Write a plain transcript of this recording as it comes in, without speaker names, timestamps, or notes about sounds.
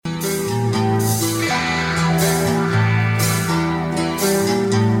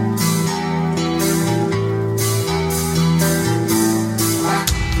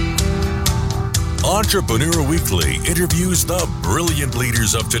Entrepreneur Weekly interviews the brilliant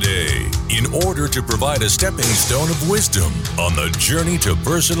leaders of today in order to provide a stepping stone of wisdom on the journey to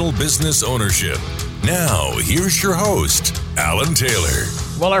personal business ownership. Now, here's your host, Alan Taylor.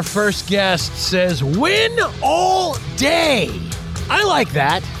 Well, our first guest says, win all day. I like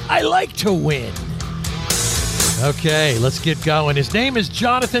that. I like to win. Okay, let's get going. His name is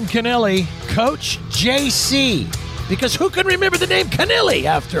Jonathan Canelli, Coach JC. Because who can remember the name Canelli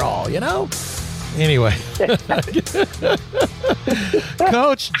after all, you know? Anyway. Coach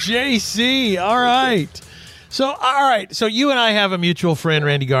JC, all right. So you and I have a mutual friend,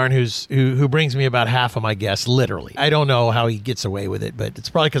 Randy Garn, who brings me about half of my guests, literally. I don't know how he gets away with it, but it's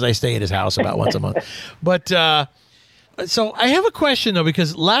probably because I stay at his house about once a month. But so I have a question, though,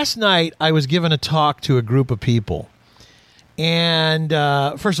 because last night I was given a talk to a group of people. And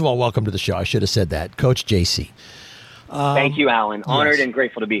first of all, welcome to the show. I should have said that. Coach JC. Thank you, Alan. Honored yes. and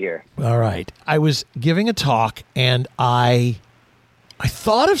grateful to be here. All right. I was giving a talk, and I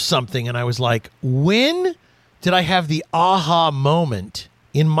thought of something, and I was like, when did I have the aha moment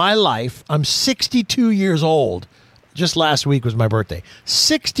in my life? I'm 62 years old. Just last week was my birthday.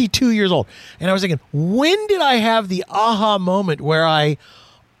 62 years old. And I was thinking, when did I have the aha moment where I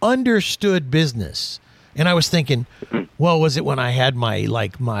understood business? And I was thinking, well, was it when I had my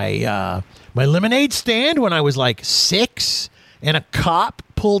lemonade stand when I was like 6 and a cop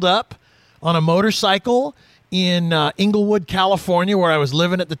pulled up on a motorcycle in Inglewood, California, where I was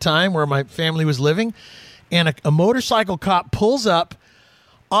living at the time, where my family was living, and a motorcycle cop pulls up.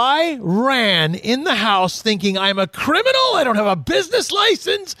 I ran in the house thinking I'm a criminal. I don't have a business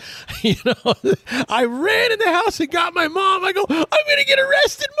license. I ran in the house and got my mom. I go, I'm going to get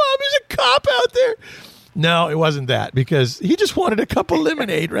arrested, Mom. There's a cop out there. No, it wasn't that, because he just wanted a cup of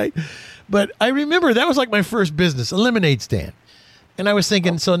lemonade, right? But I remember that was like my first business, a lemonade stand. And I was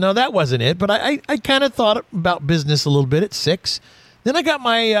thinking, so no, that wasn't it. But I kind of thought about business a little bit at 6. Then I got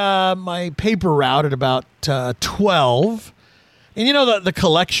my paper route at about 12. And you know the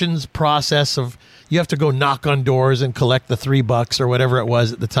collections process of you have to go knock on doors and collect the $3 or whatever it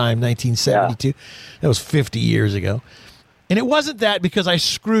was at the time, 1972. Yeah. That was 50 years ago. And it wasn't that, because I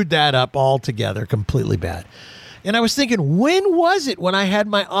screwed that up altogether, completely bad. And I was thinking, when was it when I had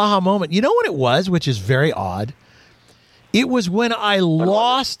my aha moment? You know what it was, which is very odd? It was when I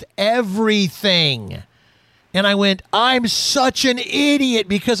lost everything. And I went, I'm such an idiot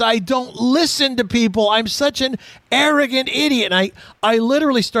because I don't listen to people. I'm such an arrogant idiot. And I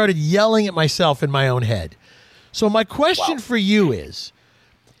literally started yelling at myself in my own head. So my question for you is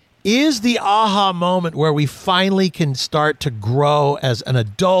the aha moment where we finally can start to grow as an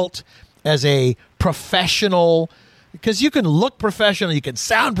adult, as a professional? Because you can look professional, you can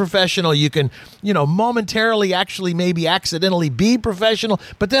sound professional, you can, momentarily actually maybe accidentally be professional,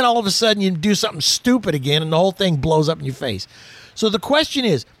 but then all of a sudden you do something stupid again and the whole thing blows up in your face. So the question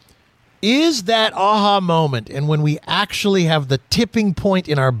is that aha moment, and when we actually have the tipping point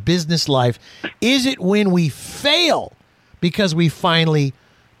in our business life, is it when we fail because we finally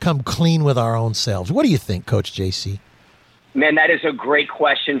come clean with our own selves? What do you think, Coach JC? Man, that is a great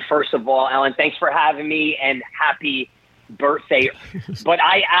question. First of all, Alan, thanks for having me, and happy birthday. But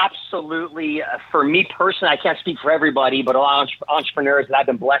I absolutely, for me personally, I can't speak for everybody, but a lot of entrepreneurs that I've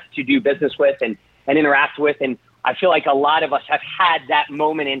been blessed to do business with and interact with. And I feel like a lot of us have had that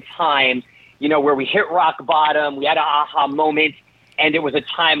moment in time, where we hit rock bottom, we had an aha moment, and it was a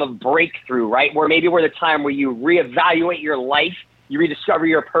time of breakthrough, right? Where maybe we're the time where you reevaluate your life, you rediscover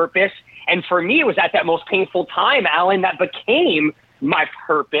your purpose. And for me, it was at that most painful time, Alan, that became my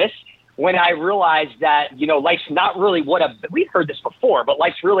purpose, when I realized that, life's not really we've heard this before, but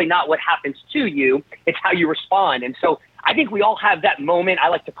life's really not what happens to you. It's how you respond. And so I think we all have that moment. I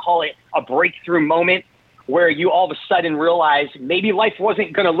like to call it a breakthrough moment, where you all of a sudden realize maybe life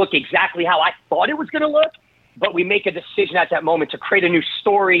wasn't going to look exactly how I thought it was going to look, but we make a decision at that moment to create a new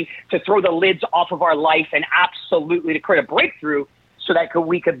story, to throw the lids off of our life, and absolutely to create a breakthrough so that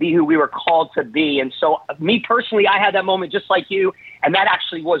we could be who we were called to be. And so me personally, I had that moment just like you, and that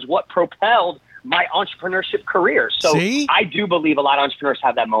actually was what propelled my entrepreneurship career. So See? I do believe a lot of entrepreneurs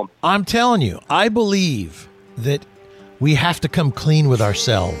have that moment. I'm telling you, I believe that we have to come clean with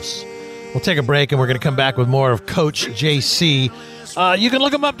ourselves. We'll take a break, and we're going to come back with more of Coach JC. You can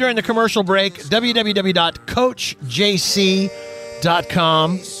look him up during the commercial break,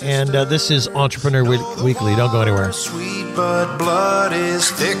 www.coachjc.com. And this is Entrepreneur Weekly. Don't go anywhere. Sweet, but blood is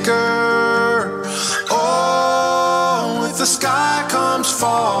thicker. Oh, if the sky comes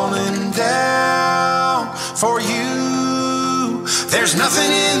falling down for you, there's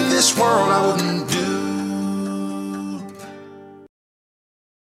nothing in this world I wouldn't do.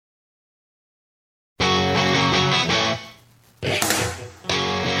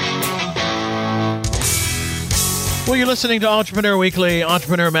 Well, you're listening to Entrepreneur Weekly,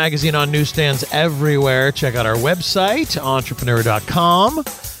 Entrepreneur Magazine on newsstands everywhere. Check out our website, entrepreneur.com,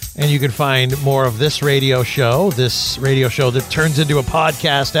 and you can find more of this radio show that turns into a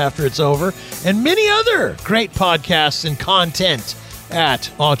podcast after it's over, and many other great podcasts and content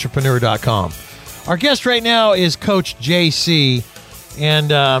at entrepreneur.com. Our guest right now is Coach JC,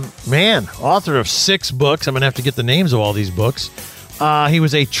 and author of 6 books. I'm going to have to get the names of all these books. He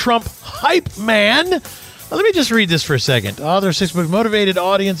was a Trump hype man. Let me just read this for a second. Author of 6 books, motivated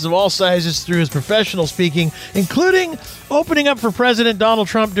audiences of all sizes through his professional speaking, including opening up for President Donald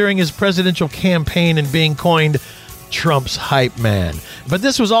Trump during his presidential campaign and being coined Trump's hype man. But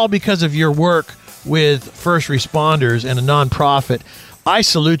this was all because of your work with first responders and a nonprofit. I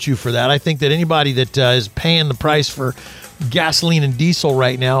salute you for that. I think that anybody that is paying the price for gasoline and diesel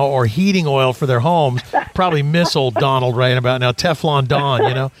right now, or heating oil for their homes, probably miss old Donald right about now. Teflon Don,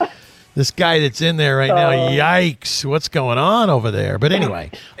 you know. This guy that's in there right now, yikes, what's going on over there? But anyway,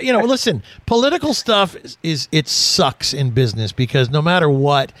 listen, political stuff it sucks in business because no matter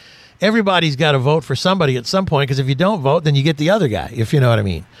what, everybody's got to vote for somebody at some point, because if you don't vote, then you get the other guy, if you know what I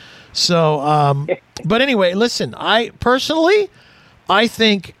mean. So, but anyway, listen, I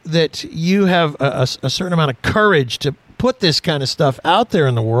think that you have a certain amount of courage to put this kind of stuff out there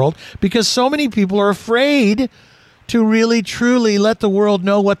in the world, because so many people are afraid to really, truly let the world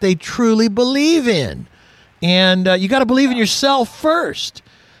know what they truly believe in. And you got to believe in yourself first.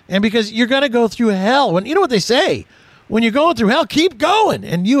 And because you're going to go through hell. You know what they say? When you're going through hell, keep going.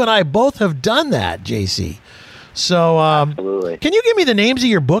 And you and I both have done that, JC. So absolutely. Can you give me the names of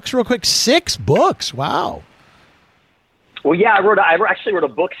your books real quick? 6 books. Wow. Well, yeah, I actually wrote a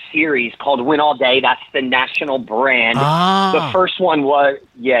book series called Win All Day. That's the national brand. The first one was,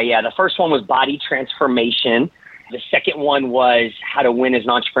 the first one was Body Transformation. The second one was How to Win as an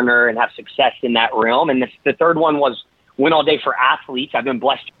Entrepreneur and Have Success in that realm. And the third one was Win All Day for Athletes. I've been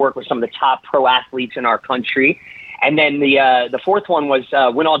blessed to work with some of the top pro athletes in our country. And then the fourth one was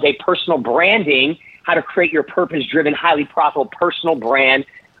Win All Day Personal Branding, How to Create Your Purpose-Driven, Highly Profitable Personal Brand.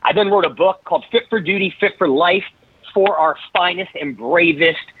 I then wrote a book called Fit for Duty, Fit for Life, for our finest and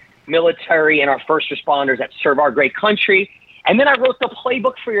bravest military and our first responders that serve our great country. And then I wrote the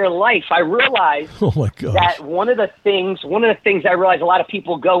playbook for your life. I realized that one of the things I realized, a lot of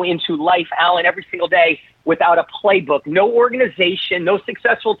people go into life, Alan, every single day without a playbook. No organization, no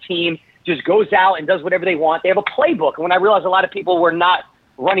successful team just goes out and does whatever they want. They have a playbook. And when I realized a lot of people were not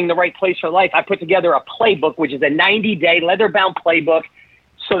running the right place for life, I put together a playbook, which is a 90-day leather-bound playbook,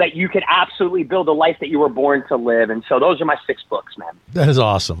 so that you could absolutely build a life that you were born to live. And so those are my 6 books, man. That is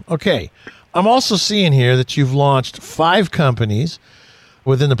awesome. Okay. I'm also seeing here that you've launched 5 companies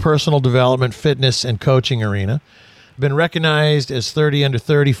within the personal development, fitness, and coaching arena. Been recognized as 30 under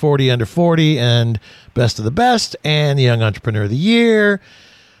 30, 40 under 40, and Best of the Best, and the Young Entrepreneur of the Year.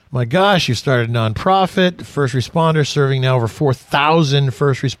 My gosh, you started a nonprofit, first responder, serving now over 4,000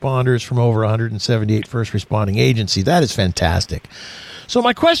 first responders from over 178 first responding agencies. That is fantastic. So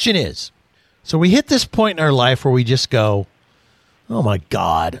my question is, so we hit this point in our life where we just go, oh my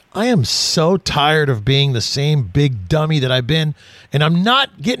God, I am so tired of being the same big dummy that I've been, and I'm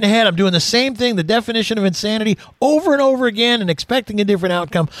not getting ahead. I'm doing the same thing, the definition of insanity, over and over again and expecting a different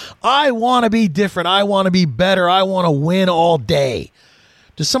outcome. I want to be different. I want to be better. I want to win all day.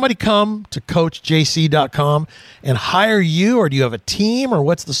 Does somebody come to CoachJC.com and hire you, or do you have a team, or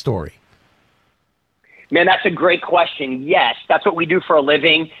what's the story? Man, that's a great question. Yes, that's what we do for a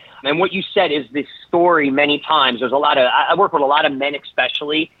living. And what you said is the story many times. I work with a lot of men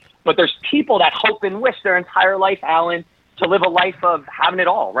especially, but there's people that hope and wish their entire life, Alan, to live a life of having it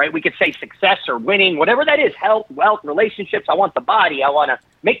all, right? We could say success or winning, whatever that is, health, wealth, relationships. I want the body. I want to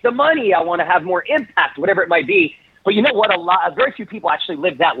make the money. I want to have more impact, whatever it might be. But you know what? Very few people actually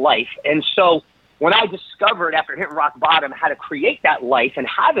live that life. And so when I discovered after hitting rock bottom how to create that life and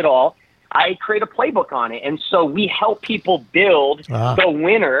have it all, I create a playbook on it. And so we help people build the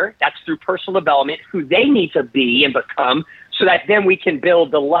winner, that's through personal development, who they need to be and become, so that then we can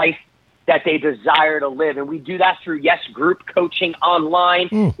build the life that they desire to live. And we do that through, group coaching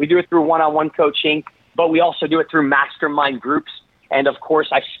online. We do it through one-on-one coaching, but we also do it through mastermind groups. And of course,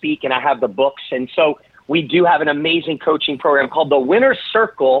 I speak and I have the books. And so we do have an amazing coaching program called the Winner's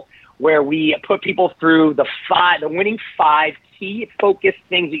Circle, where we put people through the winning 5 key focused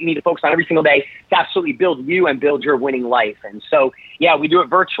things that you need to focus on every single day to absolutely build you and build your winning life. And so, yeah, we do it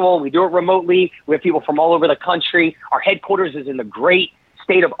virtual. We do it remotely. We have people from all over the country. Our headquarters is in the great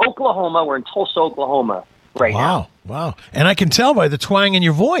state of Oklahoma. We're in Tulsa, Oklahoma right now. Wow. And I can tell by the twang in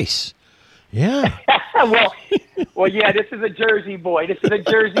your voice. Yeah. well, yeah, this is a Jersey boy.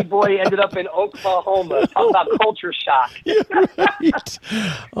 Ended up in Oklahoma. Talk about culture shock. Right.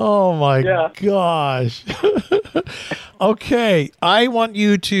 Oh, my gosh. Okay. I want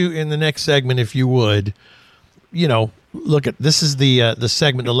you to, in the next segment, if you would, look at, this is the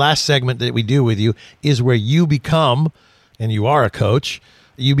segment, the last segment that we do with you is where you become, and you are a coach,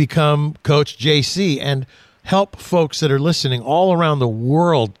 you become Coach JC, and help folks that are listening all around the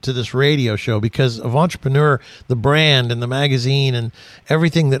world to this radio show because of Entrepreneur, the brand and the magazine and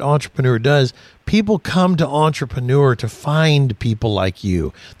everything that Entrepreneur does. People come to Entrepreneur to find people like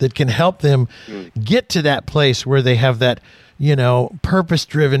you that can help them get to that place where they have that,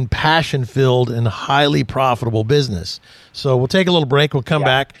 purpose-driven, passion-filled, and highly profitable business. So we'll take a little break. We'll come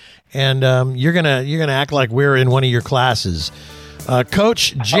back, and you're gonna act like we're in one of your classes.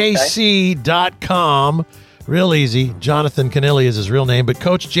 CoachJC.com. Real easy. Jonathan Canilli is his real name, but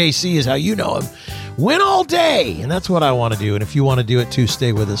Coach JC is how you know him. Win all day, and that's what I want to do. And if you want to do it too,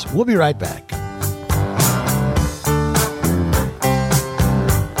 stay with us. We'll be right back.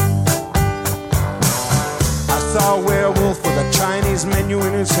 I saw a werewolf with a Chinese menu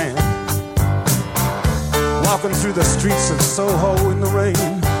in his hand, walking through the streets of Soho in the rain.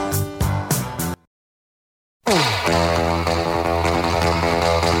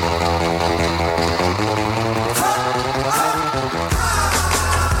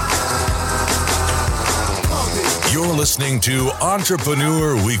 Listening to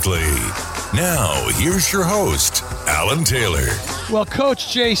Entrepreneur Weekly. Now, here's your host, Alan Taylor. Well,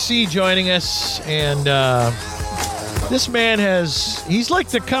 Coach JC joining us, and this man he's like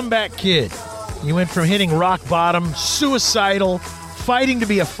the comeback kid. He went from hitting rock bottom, suicidal, fighting to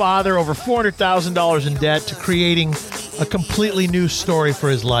be a father, over $400,000 in debt, to creating a completely new story for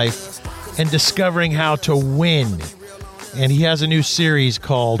his life and discovering how to win. And he has a new series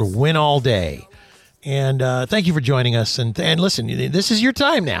called Win All Day. And thank you for joining us. And listen, this is your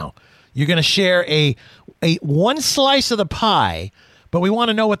time now. You're going to share a one slice of the pie, but we want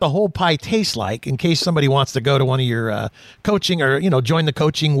to know what the whole pie tastes like in case somebody wants to go to one of your coaching or, join the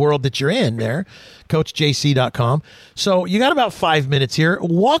coaching world that you're in there, CoachJC.com. So you got about 5 minutes here.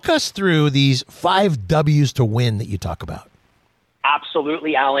 Walk us through these 5 W's to win that you talk about.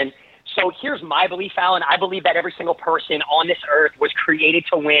 Absolutely, Alan. So here's my belief, Alan. I believe that every single person on this earth was created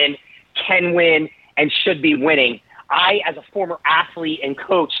to win, can win, and should be winning. I, as a former athlete and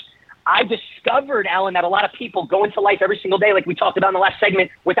coach, I discovered, Alan, that a lot of people go into life every single day, like we talked about in the last segment,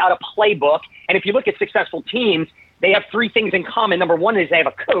 without a playbook. And if you look at successful teams, they have 3 things in common. Number 1 is they have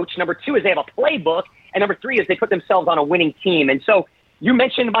a coach. Number 2 is they have a playbook. And number 3 is they put themselves on a winning team. And so you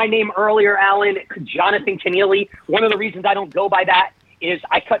mentioned my name earlier, Alan, Jonathan Canilli. One of the reasons I don't go by that is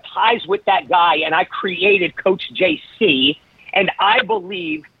I cut ties with that guy, and I created Coach JC. And I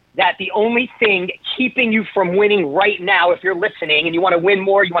believe that the only thing keeping you from winning right now, if you're listening and you want to win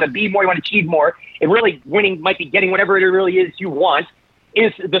more, you want to be more, you want to achieve more, and really winning might be getting whatever it really is you want,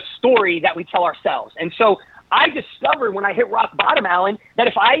 is the story that we tell ourselves. And so I discovered when I hit rock bottom, Alan, that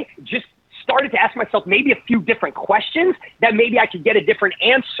if I just started to ask myself maybe a few different questions, that maybe I could get a different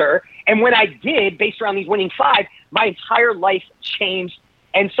answer. And when I did, based around these winning 5, my entire life changed.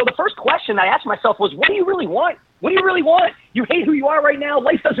 And so the first question I asked myself was, what do you really want? What do you really want? You hate who you are right now.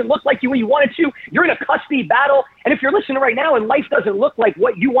 Life doesn't look like you want it to. You're in a custody battle. And if you're listening right now and life doesn't look like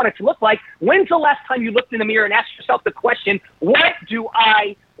what you want it to look like, when's the last time you looked in the mirror and asked yourself the question, what do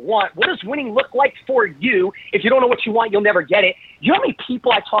I want? What does winning look like for you? If you don't know what you want, you'll never get it. You know how many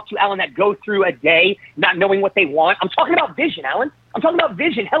people I talk to, Alan, that go through a day not knowing what they want? I'm talking about vision, Alan. I'm talking about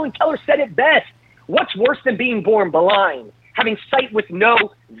vision. Helen Keller said it best. What's worse than being born blind? Having sight with no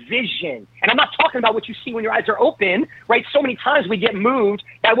vision. And I'm not talking about what you see when your eyes are open, right? So many times we get moved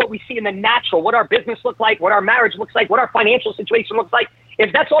by what we see in the natural, what our business looks like, what our marriage looks like, what our financial situation looks like.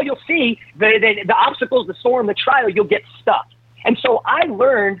 If that's all you'll see, the obstacles, the storm, the trial, you'll get stuck. And so I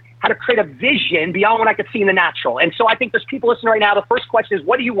learned how to create a vision beyond what I could see in the natural. And so I think there's people listening right now. The first question is,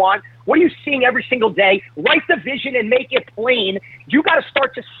 what do you want? What are you seeing every single day? Write the vision and make it plain. You got to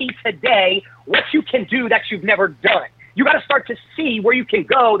start to see today what you can do that you've never done. You got to start to see where you can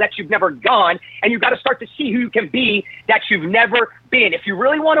go that you've never gone, and you got to start to see who you can be that you've never been. If you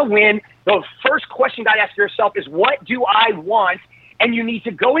really want to win, the first question you got to ask yourself is, what do I want? And you need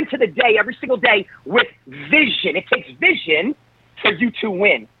to go into the day, every single day, with vision. It takes vision for you to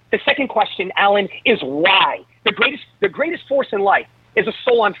win. The second question, Alan, is why. The greatest force in life is a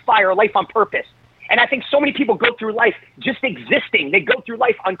soul on fire, a life on purpose. And I think so many people go through life just existing. They go through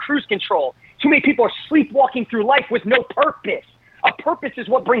life on cruise control. Too many people are sleepwalking through life with no purpose. A purpose is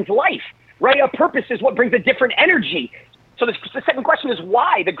what brings life, right? A purpose is what brings a different energy. So the second question is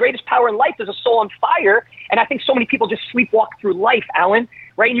why? The greatest power in life is a soul on fire. And I think so many people just sleepwalk through life, Alan,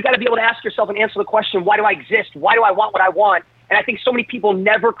 right? And you got to be able to ask yourself and answer the question, why do I exist? Why do I want what I want? And I think so many people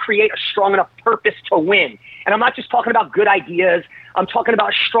never create a strong enough purpose to win. And I'm not just talking about good ideas. I'm talking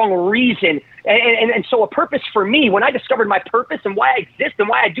about a strong reason. And so a purpose for me, when I discovered my purpose and why I exist and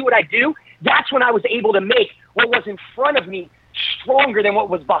why I do what I do, that's when I was able to make what was in front of me stronger than what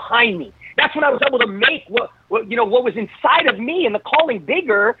was behind me. That's when I was able to make what was inside of me and the calling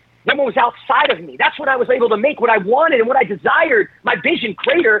bigger than what was outside of me. That's when I was able to make what I wanted and what I desired, my vision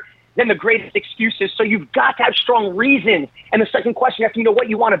greater than the greatest excuses. So you've got to have strong reasons. And the second question after you know what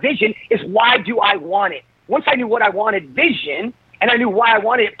you want a vision is why do I want it? Once I knew what I wanted, vision, and I knew why I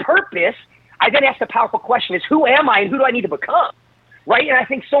wanted it, purpose, I then asked the powerful question is who am I and who do I need to become? Right? And I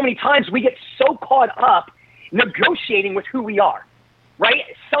think so many times we get so caught up negotiating with who we are. Right?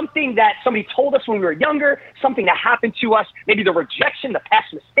 Something that somebody told us when we were younger, something that happened to us, maybe the rejection, the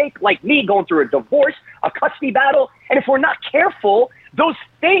past mistake, like me going through a divorce, a custody battle. And if we're not careful, those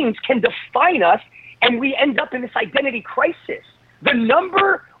things can define us and we end up in this identity crisis. The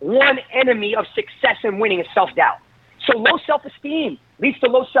number one enemy of success and winning is self-doubt. So low self-esteem leads to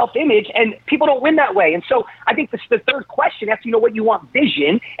low self-image, and people don't win that way. And so I think this is the third question after you know what you want,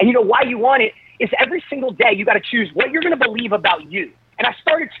 vision, and you know why you want it, is every single day you got to choose what you're going to believe about you. And I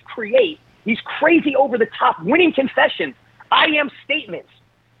started to create these crazy over-the-top winning confessions, I am statements.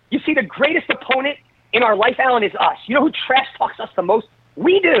 You see, the greatest opponent in our life, Alan, is us. You know who trash talks us the most?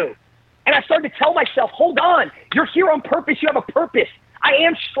 We do. And I started to tell myself, hold on, you're here on purpose. You have a purpose. I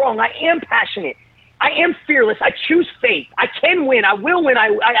am strong. I am passionate. I am fearless. I choose faith. I can win. I will win.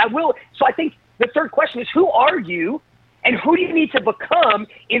 I will. So I think the third question is, who are you and who do you need to become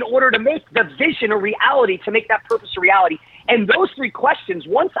in order to make the vision a reality, to make that purpose a reality? And those three questions,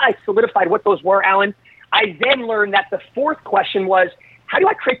 once I solidified what those were, Alan, I then learned that the fourth question was, how do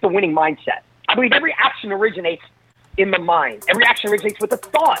I create the winning mindset? I believe every action originates in the mind. Every action originates with a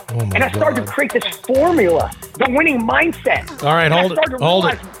thought. And I started to create this formula, the winning mindset. All right,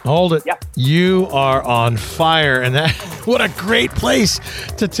 hold it. Yep. You are on fire. And that, what a great place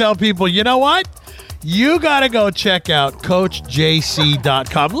to tell people, you know what? You got to go check out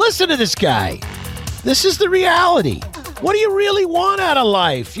CoachJC.com. Listen to this guy. This is the reality. What do you really want out of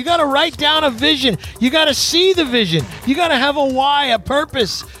life? You got to write down a vision. You got to see the vision. You got to have a why, a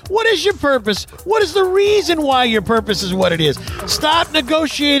purpose. What is your purpose? What is the reason why your purpose is what it is? Stop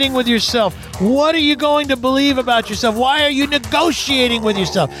negotiating with yourself. What are you going to believe about yourself? Why are you negotiating with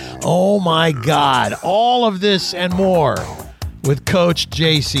yourself? Oh my God. All of this and more with Coach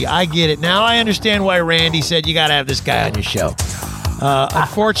JC. I get it. Now I understand why Randy said you got to have this guy on your show.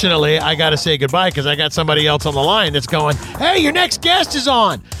 Unfortunately, I got to say goodbye because I got somebody else on the line that's going, hey, your next guest is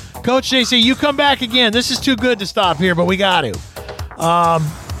on. Coach JC, you come back again. This is too good to stop here, but we got to.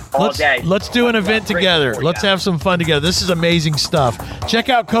 Let's do an event together. Let's have some fun together. This is amazing stuff. Check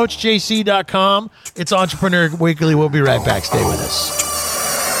out CoachJC.com. It's Entrepreneur Weekly. We'll be right back. Stay with us.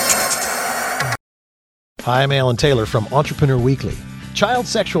 Hi, I'm Alan Taylor from Entrepreneur Weekly. Child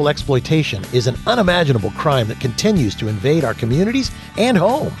sexual exploitation is an unimaginable crime that continues to invade our communities and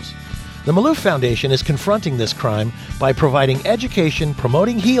homes. The Maloof Foundation is confronting this crime by providing education,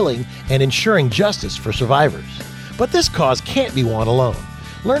 promoting healing, and ensuring justice for survivors. But this cause can't be won alone.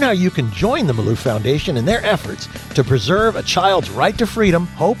 Learn how you can join the Maloof Foundation in their efforts to preserve a child's right to freedom,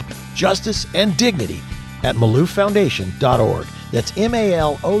 hope, justice, and dignity at MaloofFoundation.org. That's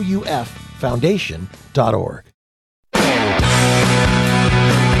MALOUF Foundation.org.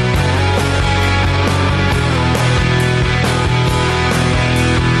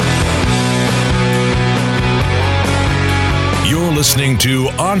 You're listening to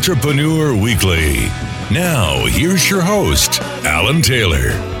Entrepreneur Weekly. Now, here's your host, Alan Taylor.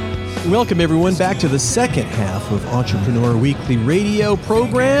 Welcome, everyone, back to the second half of Entrepreneur Weekly radio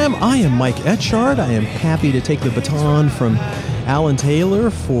program. I am Mike Etchart. I am happy to take the baton from Alan Taylor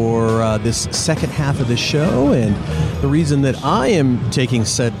for this second half of the show. And the reason that I am taking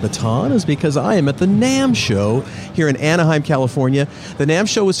said baton is because I am at the NAMM show here in Anaheim, California. The NAMM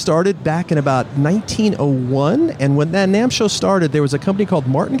show was started back in about 1901. And when that NAMM show started, there was a company called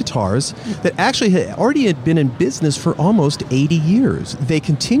Martin Guitars that actually had been in business for almost 80 years. They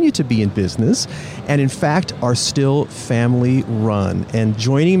continue to be in business and, in fact, are still family run. And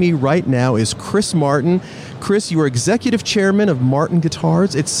joining me right now is Chris Martin. Chris, you are executive chairman of Martin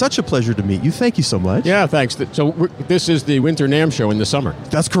Guitars. It's such a pleasure to meet you. Thank you so much. Yeah, thanks. So this is the Winter NAMM show in the summer.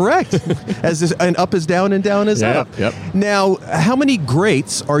 That's correct. And up is down and down is up. Yep. Now, how many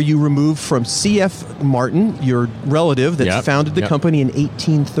greats are you removed from C.F. Martin, your relative that founded the company in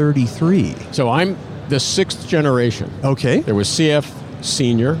 1833? So I'm the sixth generation. Okay. There was CF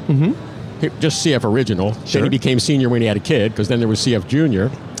Senior, just CF Original. Sure. Then he became Senior when he had a kid, because then there was CF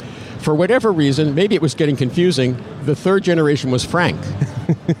Junior. For whatever reason, maybe it was getting confusing, the third generation was Frank.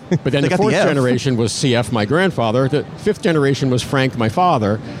 But then They the got fourth the F. generation was CF, my grandfather. The fifth generation was Frank, my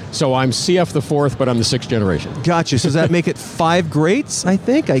father. So I'm CF the fourth, but I'm the sixth generation. Gotcha. So does that make it 5 greats, I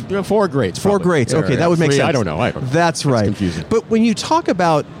think? Four greats. Four probably. greats. Yeah, Okay, yeah. that would make Three, sense. I don't know. That's right. confusing. But when you talk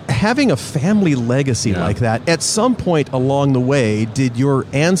about having a family legacy Yeah. like that, at some point along the way, did your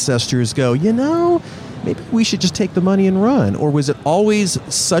ancestors go, maybe we should just take the money and run? Or was it always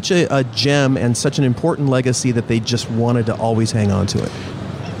such a gem and such an important legacy that they just wanted to always hang on to it?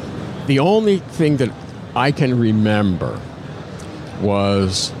 The only thing that I can remember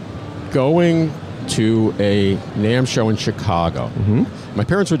was going to a NAMM show in Chicago. My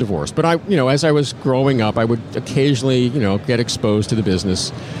parents were divorced, but as I was growing up, I would occasionally, get exposed to the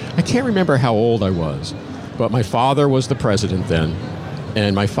business. I can't remember how old I was, but my father was the president then,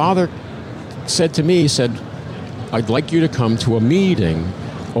 and my father said to me, I'd like you to come to a meeting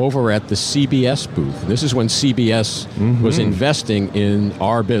over at the CBS booth. This is when CBS was investing in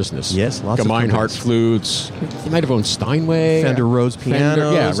our business. Yes, lots of Gemeinhart companies. flutes. You might have owned Steinway. Fender Rhodes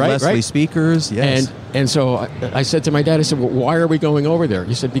pianos, yeah, right, Leslie right. speakers, yes. And so I said to my dad, I said, well, why are we going over there?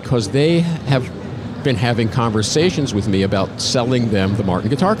 He said, because they have been having conversations with me about selling them the Martin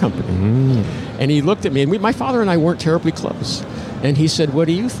Guitar Company. And he looked at me, and my father and I weren't terribly close. And he said, what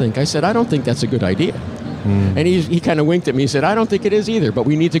do you think? I said, I don't think that's a good idea. And he kind of winked at me and said, I don't think it is either, but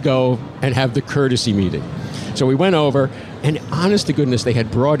we need to go and have the courtesy meeting. So we went over, and honest to goodness, they had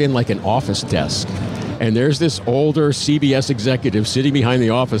brought in like an office desk. And there's this older CBS executive sitting behind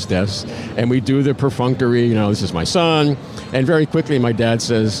the office desk, and we do the perfunctory, this is my son. And very quickly, my dad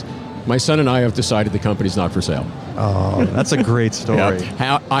says, my son and I have decided the company's not for sale. Oh, that's a great story.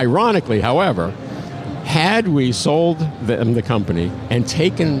 Ironically, however, had we sold them the company and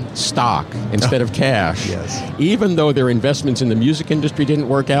taken stock instead of cash, Yes. even though their investments in the music industry didn't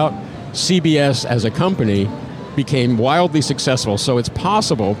work out, CBS as a company became wildly successful. So it's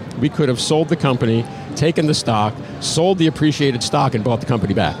possible we could have sold the company, taken the stock, sold the appreciated stock, and bought the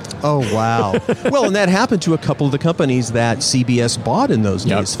company back. Oh, wow. Well, and that happened to a couple of the companies that CBS bought in those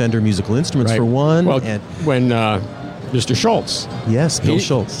Yep. days. Fender Musical Instruments Right. for one. Well, and when Mr. Schultz. yes, Bill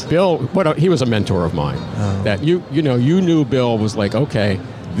Schultz. Bill, he was a mentor of mine. Oh. That you knew Bill was like, okay,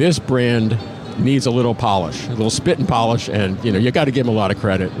 this brand needs a little polish, a little spit and polish, and you got to give him a lot of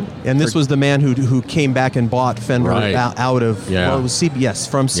credit. And this was the man who came back and bought Fender Right. out of Yeah. it was CBS,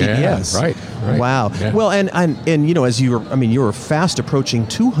 from CBS. Yeah, right. Wow. Yeah. Well, and as you were fast approaching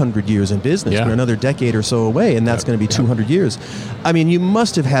 200 years in business. Yeah. We're another decade or so away, and that's going to be 200 years. I mean, you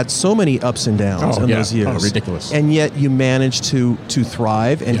must have had so many ups and downs in those years. Oh, ridiculous. And yet you managed to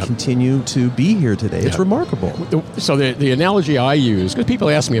thrive and Yep. continue to be here today. It's Yep. remarkable. So the analogy I use, because people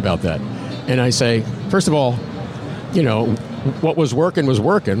ask me about that, and I say, first of all, what was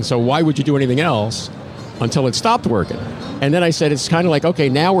working, so why would you do anything else until it stopped working? And then I said, it's kind of like, okay,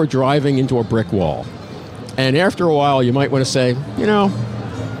 now we're driving into a brick wall. And after a while, you might want to say,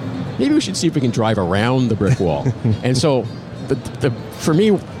 maybe we should see if we can drive around the brick wall. And so for me,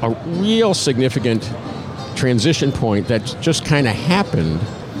 a real significant transition point that just kind of happened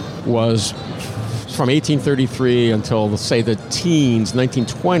was from 1833 until, let's say, the teens,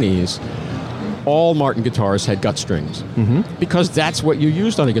 1920s, all Martin guitars had gut strings because that's what you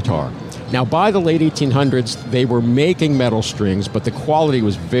used on a guitar. Now, by the late 1800s, they were making metal strings, but the quality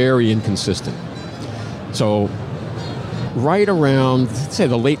was very inconsistent. So right around, say,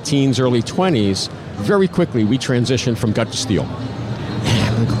 the late teens, early 20s, very quickly we transitioned from gut to steel.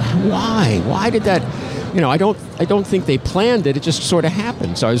 Why? Why did that? I don't think they planned it. It just sort of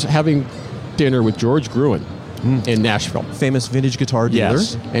happened. So I was having dinner with George Gruen in Nashville. Famous vintage guitar dealer.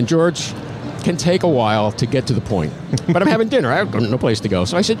 Yes. And George can take a while to get to the point. But I'm having dinner. I have no place to go.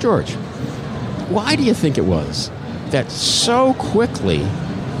 So I said, George, why do you think it was that so quickly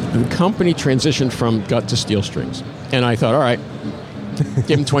the company transitioned from gut to steel strings? And I thought, all right,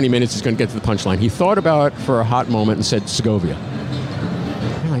 give him 20 minutes, he's going to get to the punchline. He thought about it for a hot moment and said, Segovia.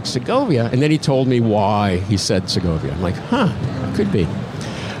 I'm like, Segovia? And then he told me why he said Segovia. I'm like, could be.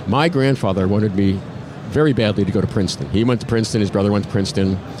 My grandfather wanted me very badly to go to Princeton. He went to Princeton, his brother went to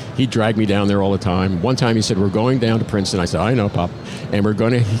Princeton. He dragged me down there all the time. One time he said, we're going down to Princeton. I said, I know, Pop. And we're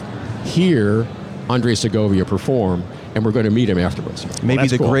going to hear Andre Segovia perform, and we're going to meet him afterwards. Maybe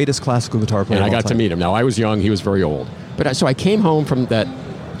the greatest classical guitar player And I of all got to time. meet him. Now, I was young, he was very old. But so I came home from that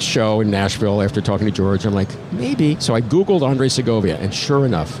show in Nashville after talking to George. I'm like, maybe. So I Googled Andre Segovia, and sure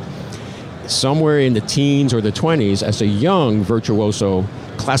enough, somewhere in the teens or the 20s, as a young virtuoso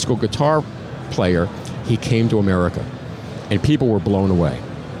classical guitar player, he came to America, and people were blown away.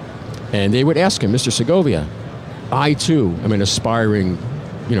 And they would ask him, Mr. Segovia, I too am an aspiring,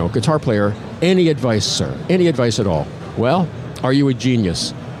 guitar player. Any advice, sir? Any advice at all? Well, are you a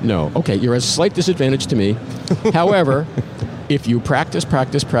genius? No. Okay, you're at a slight disadvantage to me. However, if you practice,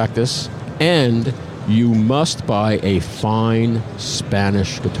 and you must buy a fine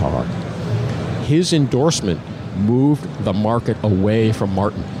Spanish guitar. His endorsement moved the market away from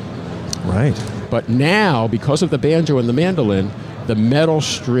Martin. Right. But now, because of the banjo and the mandolin, the metal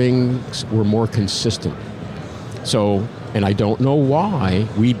strings were more consistent. So, and I don't know why,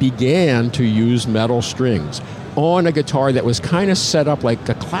 we began to use metal strings on a guitar that was kind of set up like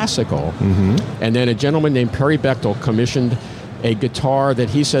a classical. And then a gentleman named Perry Bechtel commissioned a guitar that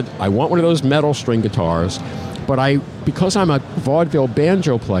he said, I want one of those metal string guitars, but because I'm a vaudeville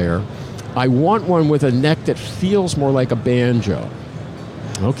banjo player, I want one with a neck that feels more like a banjo.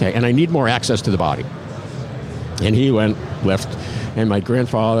 Okay, and I need more access to the body. And he left, and my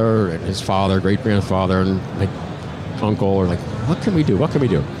grandfather and his father, great-grandfather, and my uncle are like, what can we do?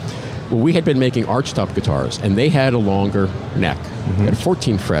 Well, we had been making archtop guitars, and they had a longer neck. They had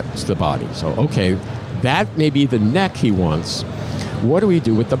 14 frets to the body. So, okay, that may be the neck he wants. What do we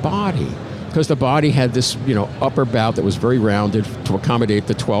do with the body? Because the body had this, upper bout that was very rounded to accommodate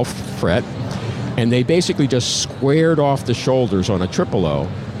the 12th fret, and they basically just squared off the shoulders on a triple O,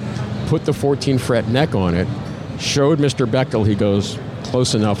 put the 14 fret neck on it, showed Mr. Bechtel, he goes,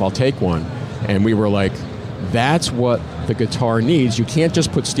 close enough, I'll take one. And we were like, that's what the guitar needs. You can't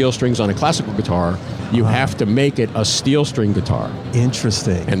just put steel strings on a classical guitar. You have to make it a steel string guitar.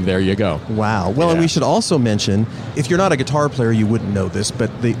 Interesting. And there you go. Wow. Well, and we should also mention, if you're not a guitar player, you wouldn't know this, but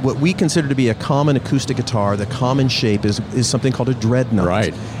what we consider to be a common acoustic guitar, the common shape is something called a dreadnought.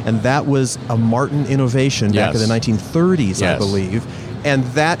 Right. And that was a Martin innovation back in the 1930s, I believe. And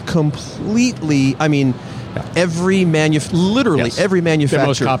that completely, every manufacturer, the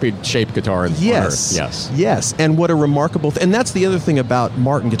most copied shaped guitar on earth. Yes. And what a remarkable and that's the other thing about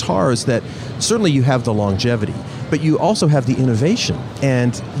Martin guitars, that certainly you have the longevity, but you also have the innovation.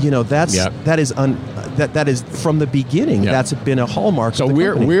 And that is from the beginning. That's been a hallmark of the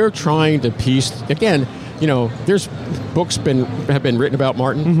company. We're trying to piece again, there's books have been written about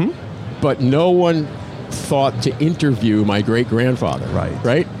Martin, but no one thought to interview my great-grandfather.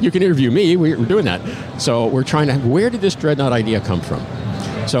 Right? You can interview me. We're doing that. So we're trying to, where did this dreadnought idea come from?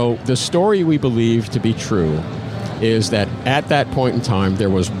 So the story we believe to be true is that at that point in time, there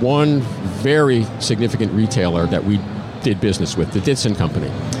was one very significant retailer that we did business with, the Ditson Company.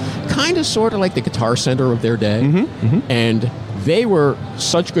 Kind of sort of like the Guitar Center of their day. And they were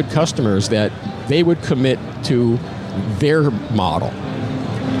such good customers that they would commit to their model.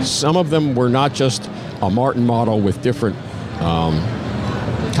 Some of them were not just a Martin model with different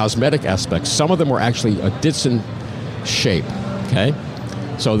cosmetic aspects. Some of them were actually a Ditson shape, okay?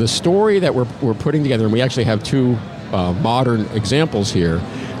 So the story that we're putting together, and we actually have two modern examples here.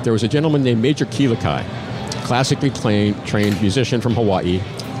 There was a gentleman named Major Kealakai, classically trained musician from Hawaii,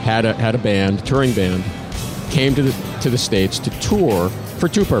 had a band, touring band, came to the States to tour for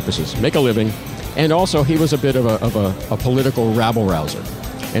two purposes: make a living, and also he was a bit of a political rabble-rouser.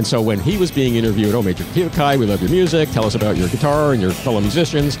 And so when he was being interviewed, Major Kealakai, we love your music, tell us about your guitar and your fellow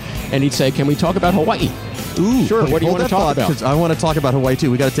musicians, and he'd say, can we talk about Hawaii? Ooh, sure, what do you want to talk about? Because I want to talk about Hawaii too.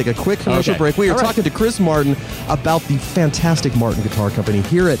 We got to take a quick commercial break. We are talking to Chris Martin about the fantastic Martin Guitar Company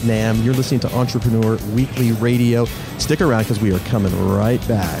here at NAMM. You're listening to Entrepreneur Weekly Radio. Stick around because we are coming right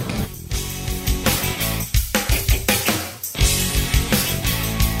back.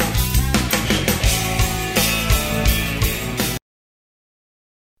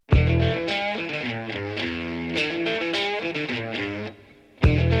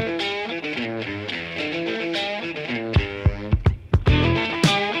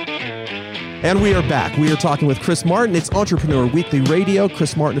 And we are back. We are talking with Chris Martin. It's Entrepreneur Weekly Radio.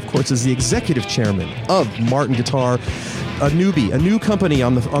 Chris Martin, of course, is the executive chairman of Martin Guitar, a newbie, a new company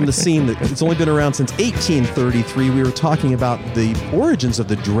on the scene that's only been around since 1833. We were talking about the origins of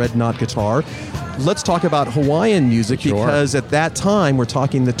the dreadnought guitar. Let's talk about Hawaiian music because at that time, we're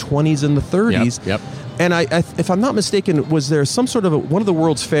talking the 20s and the 30s. Yep. And if I'm not mistaken, was there some sort of one of the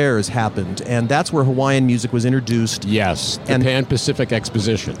World's Fairs happened, and that's where Hawaiian music was introduced? Yes, the Pan-Pacific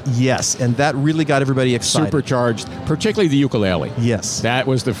Exposition. Yes, and that really got everybody excited. Supercharged, particularly the ukulele. Yes. That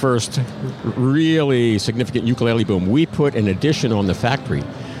was the first really significant ukulele boom. We put an addition on the factory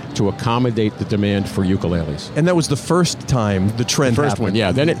to accommodate the demand for ukuleles. And that was the first time the trend happened. The first one,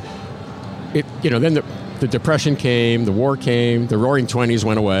 yeah. Then then the Depression came, the war came, the Roaring '20s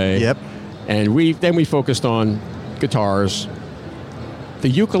went away. Yep. And we focused on guitars, The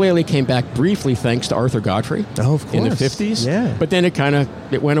ukulele came back briefly thanks to Arthur Godfrey in the 50s. Yeah. But then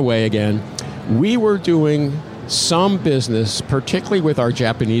it went away again. We were doing some business, particularly with our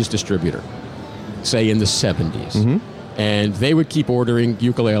Japanese distributor, say in the 70s. And they would keep ordering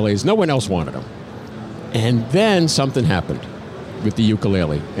ukuleles. No one else wanted them. And then something happened with the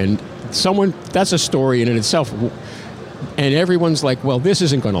ukulele. And that's a story in and itself. And everyone's like, well, this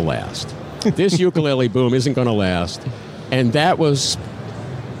isn't going to last. This ukulele boom isn't going to last. And that was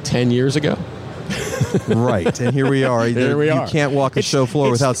 10 years ago. Right. And here we are. Here we are. You can't walk a show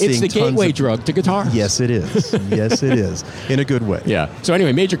floor without seeing It's the tons gateway of... drug to guitar. Yes, it is. Yes, it is. In a good way. Yeah. So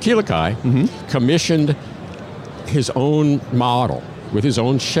anyway, Major Keeler-Kai commissioned his own model with his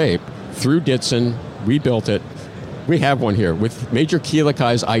own shape through Ditson. We built it. We have one here with Major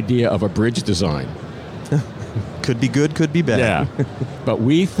Keeler-Kai's idea of a bridge design. Could be good, could be bad. Yeah. But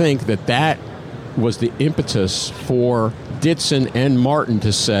we think that was the impetus for Ditson and Martin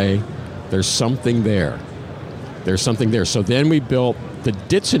to say, there's something there. There's something there. So then we built the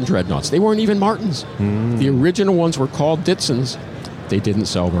Ditson Dreadnoughts. They weren't even Martins. The original ones were called Ditsons. They didn't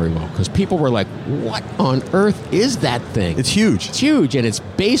sell very well because people were like, what on earth is that thing? It's huge. It's huge, and it's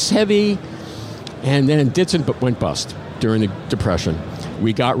bass heavy. And then Ditson went bust during the Depression.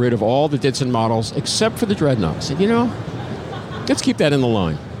 We got rid of all the Ditson models except for the Dreadnought. Said, let's keep that in the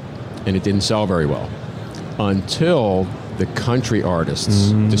line. And it didn't sell very well until the country artists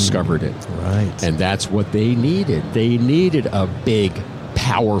discovered it. Right. And that's what they needed. They needed a big,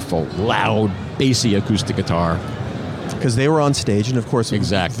 powerful, loud, bassy acoustic guitar. Because they were on stage, and of course,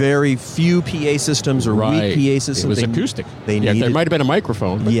 very few PA systems or weak PA systems. It was acoustic. They needed, there might have been a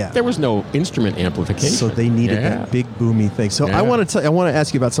microphone, but there was no instrument amplification. So they needed that big boomy thing. So I want to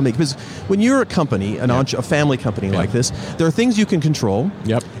ask you about something, because when you're a company, a family company like this, there are things you can control.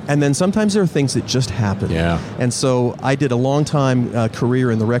 Yep. And then sometimes there are things that just happen. Yeah. And so I did a long time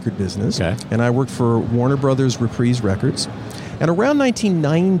career in the record business, and I worked for Warner Brothers Reprise Records. And around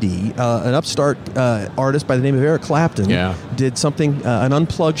 1990, an upstart artist by the name of Eric Clapton did something, an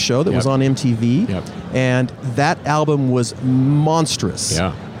unplugged show that was on MTV. And that album was monstrous.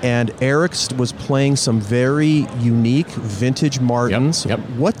 Yeah. And Eric was playing some very unique vintage Martins.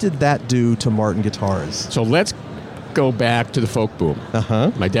 What did that do to Martin guitars? So let's go back to the folk boom.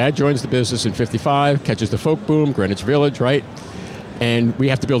 My dad joins the business in 55, catches the folk boom, Greenwich Village, right? And we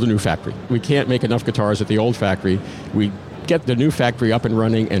have to build a new factory. We can't make enough guitars at the old factory. We get the new factory up and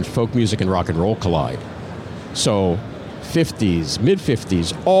running, and folk music and rock and roll collide. So 50s,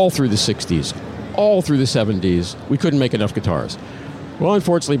 mid-50s, all through the 60s, all through the 70s, we couldn't make enough guitars. Well,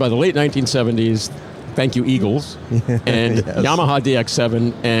 unfortunately, by the late 1970s, thank you, Eagles, and Yamaha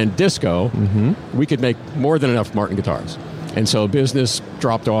DX7 and Disco, we could make more than enough Martin guitars. And so business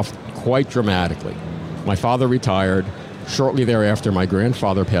dropped off quite dramatically. My father retired. Shortly thereafter, my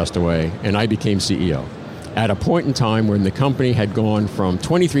grandfather passed away, and I became CEO. At a point in time when the company had gone from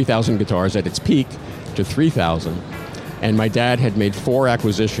 23,000 guitars at its peak to 3,000, and my dad had made 4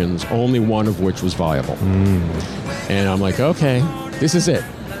 acquisitions, only one of which was viable. And I'm like, okay, this is it.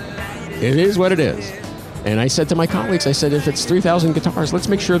 It is what it is. And I said to my colleagues, I said, if it's 3,000 guitars, let's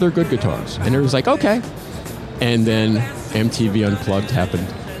make sure they're good guitars. And it was like, okay. And then MTV Unplugged happened,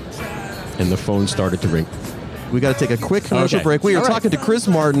 and the phone started to ring. We got to take a quick commercial break. We are talking to Chris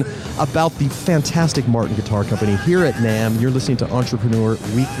Martin about the fantastic Martin Guitar Company here at NAMM. You're listening to Entrepreneur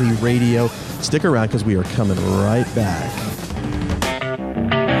Weekly Radio. Stick around because we are coming right back.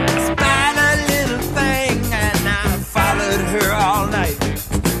 Spied a little thing and I followed her all night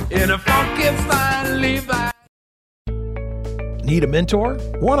in a funky fine Levi. Need a mentor?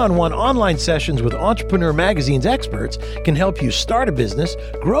 One-on-one online sessions with Entrepreneur Magazine's experts can help you start a business,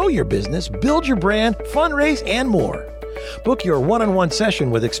 grow your business, build your brand, fundraise, and more. Book your one-on-one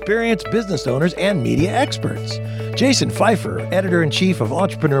session with experienced business owners and media experts. Jason Pfeiffer, editor-in-chief of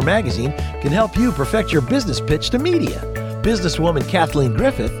Entrepreneur Magazine, can help you perfect your business pitch to media. Businesswoman Kathleen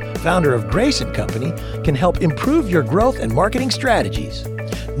Griffith, founder of Grace & Company, can help improve your growth and marketing strategies.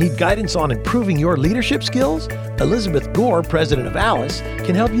 Need guidance on improving your leadership skills? Elizabeth Gore, president of Alice,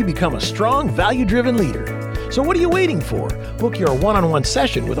 can help you become a strong, value-driven leader. So what are you waiting for? Book your one-on-one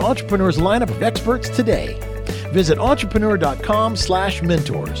session with Entrepreneur's lineup of experts today. Visit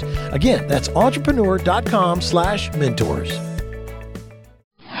entrepreneur.com/mentors. Again, that's entrepreneur.com/mentors.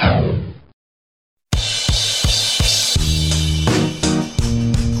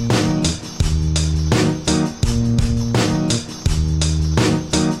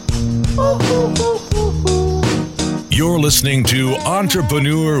 You're listening to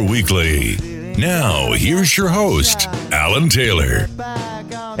Entrepreneur Weekly. Now, here's your host, Alan Taylor.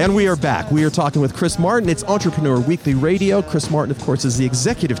 And we are back. We are talking with Chris Martin. It's Entrepreneur Weekly Radio. Chris Martin, of course, is the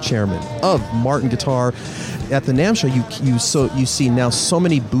executive chairman of Martin Guitar. At the NAMM show, you see now so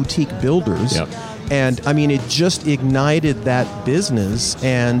many boutique builders. Yep. And, I mean, it just ignited that business.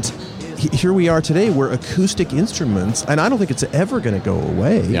 And here we are today where acoustic instruments, and I don't think it's ever going to go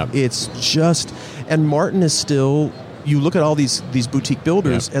away. Yep. It's just, and Martin is still... You look at all these boutique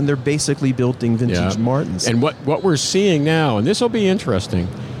builders, and they're basically building vintage Martins. And what we're seeing now, and this will be interesting,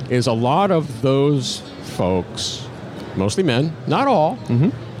 is a lot of those folks, mostly men, not all,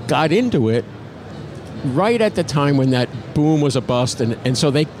 got into it right at the time when that boom was a bust, and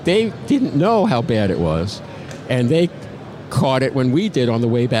so they didn't know how bad it was, and they caught it when we did on the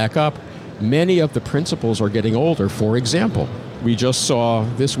way back up. Many of the principals are getting older. For example, we just saw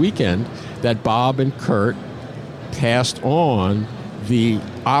this weekend that Bob and Kurt passed on the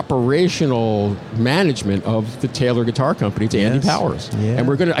operational management of the Taylor Guitar Company to Andy Powers. Yeah.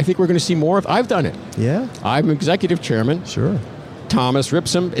 And I think we're going to see more of, I've done it. Yeah. I'm executive chairman. Sure. Thomas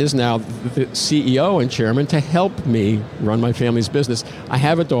Ripsom is now the CEO and chairman to help me run my family's business. I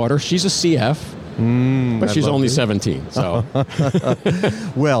have a daughter. She's a CF. But she's only 17, so.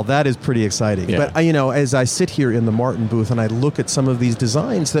 Well, that is pretty exciting. Yeah. But, as I sit here in the Martin booth and I look at some of these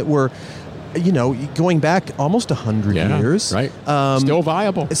designs that were, going back almost 100 years. Right. Still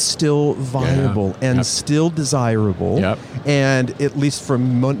viable. Still viable and still desirable. Yep. And at least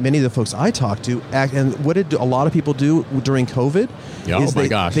from many of the folks I talked to, and what did a lot of people do during COVID? Oh, is my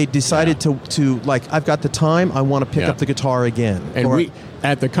gosh. They decided to I've got the time, I want to pick up the guitar again. And we,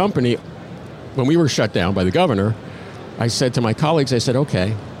 at the company, when we were shut down by the governor, I said to my colleagues, I said,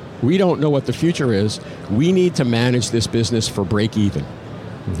 okay, we don't know what the future is. We need to manage this business for break even.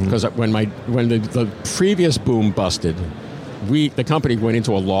 Because when the previous boom busted, the company went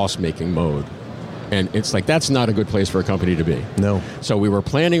into a loss-making mode. And it's like, that's not a good place for a company to be. No. So we were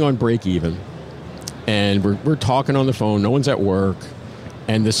planning on break even, and we're talking on the phone, no one's at work,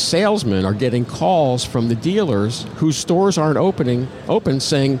 and the salesmen are getting calls from the dealers whose stores aren't open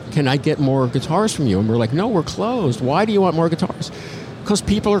saying, can I get more guitars from you? And we're like, no, we're closed. Why do you want more guitars? Because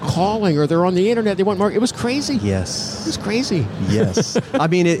people are calling or they're on the internet. They want more. It was crazy. Yes. It was crazy. Yes. I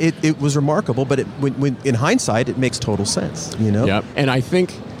mean, it was remarkable, but when in hindsight, it makes total sense, Yep. And I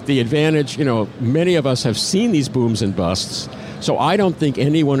think the advantage, many of us have seen these booms and busts, so I don't think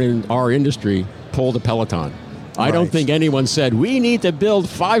anyone in our industry pulled a Peloton. I don't think anyone said, we need to build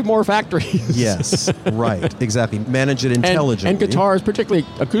 5 more factories. Yes, right. Exactly. Manage it intelligently. And guitars, particularly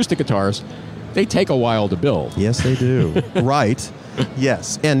acoustic guitars, they take a while to build. Yes, they do. Right.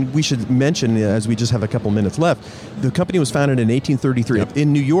 Yes, and we should mention, as we just have a couple minutes left, the company was founded in 1833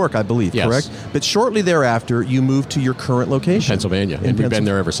 in New York, I believe, correct? But shortly thereafter, you moved to your current location. Pennsylvania, and we've been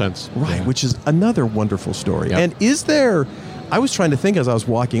there ever since. Right, which is another wonderful story. Yep. And is there, I was trying to think as I was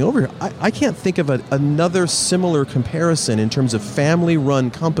walking over here, I can't think of another similar comparison in terms of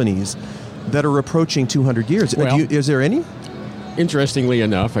family-run companies that are approaching 200 years. Well, is there any? Interestingly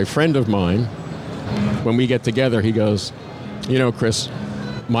enough, a friend of mine, when we get together, he goes, Chris,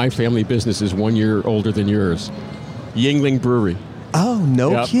 my family business is 1 year older than yours. Yingling Brewery. Oh,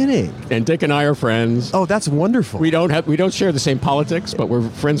 no kidding. And Dick and I are friends. Oh, that's wonderful. We don't share the same politics, but we're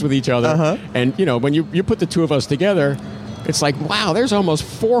friends with each other. And, when you put the two of us together, it's like, wow, there's almost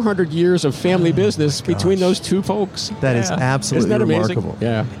 400 years of family business between those two folks. That is absolutely remarkable.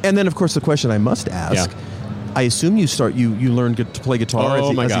 Yeah. And then, of course, the question I must ask, I assume you learned to play guitar as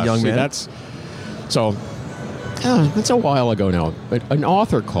a young man? It's a while ago now, but an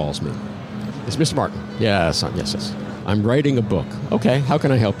author calls me. It's Mr. Martin. Yes. I'm writing a book. Okay, how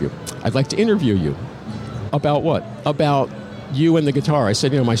can I help you? I'd like to interview you. About what? About you and the guitar. I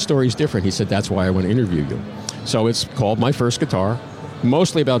said, my story's different. He said, that's why I want to interview you. So it's called My First Guitar,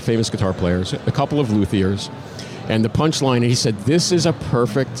 mostly about famous guitar players, a couple of luthiers. And the punchline, he said, this is a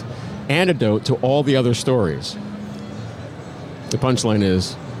perfect antidote to all the other stories. The punchline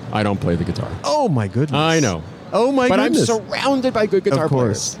is, I don't play the guitar. Oh, my goodness. I know. Oh, my goodness. But I'm surrounded by good guitar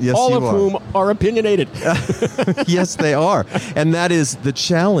players. Yes, all of whom are opinionated. Yes, they are. And that is the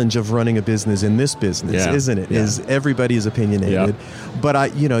challenge of running a business in this business, isn't it? Is everybody is opinionated.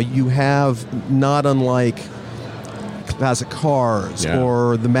 But, you have not unlike classic cars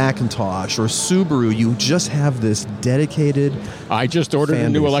or the Macintosh or Subaru, you just have this dedicated I just ordered a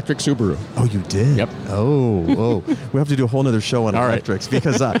new electric Subaru. Oh, you did? Yep. Oh. We have to do a whole other show on electrics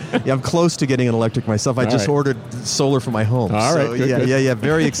because I'm close to getting an electric myself. I just ordered solar for my home. All right. Good.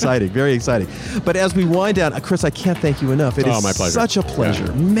 Very exciting. Very exciting. But as we wind down, Chris, I can't thank you enough. It is my pleasure. Such a pleasure.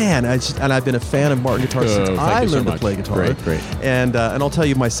 Yeah. Man, and I've been a fan of Martin guitars since I learned to play guitar. Great. And I'll tell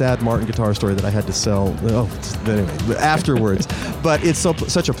you my sad Martin guitar story that I had to sell. Anyway, afterwards. But it's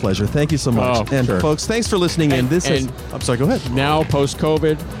such a pleasure. Thank you so much. Oh, and sure. folks, thanks for listening in. I'm sorry, go ahead. Now,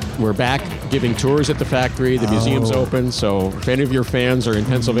 post-COVID, we're back giving tours at the factory. The museum's open, so if any of your fans are in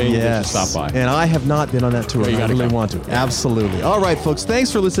Pennsylvania, you should stop by. And I have not been on that tour. You I gotta really go. want to. Absolutely. All right, folks,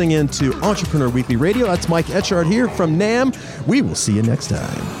 thanks for listening in to Entrepreneur Weekly Radio. That's Mike Etchart here from NAM. We will see you next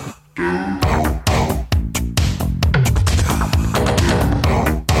time.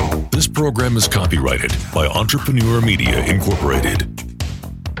 This program is copyrighted by Entrepreneur Media Incorporated.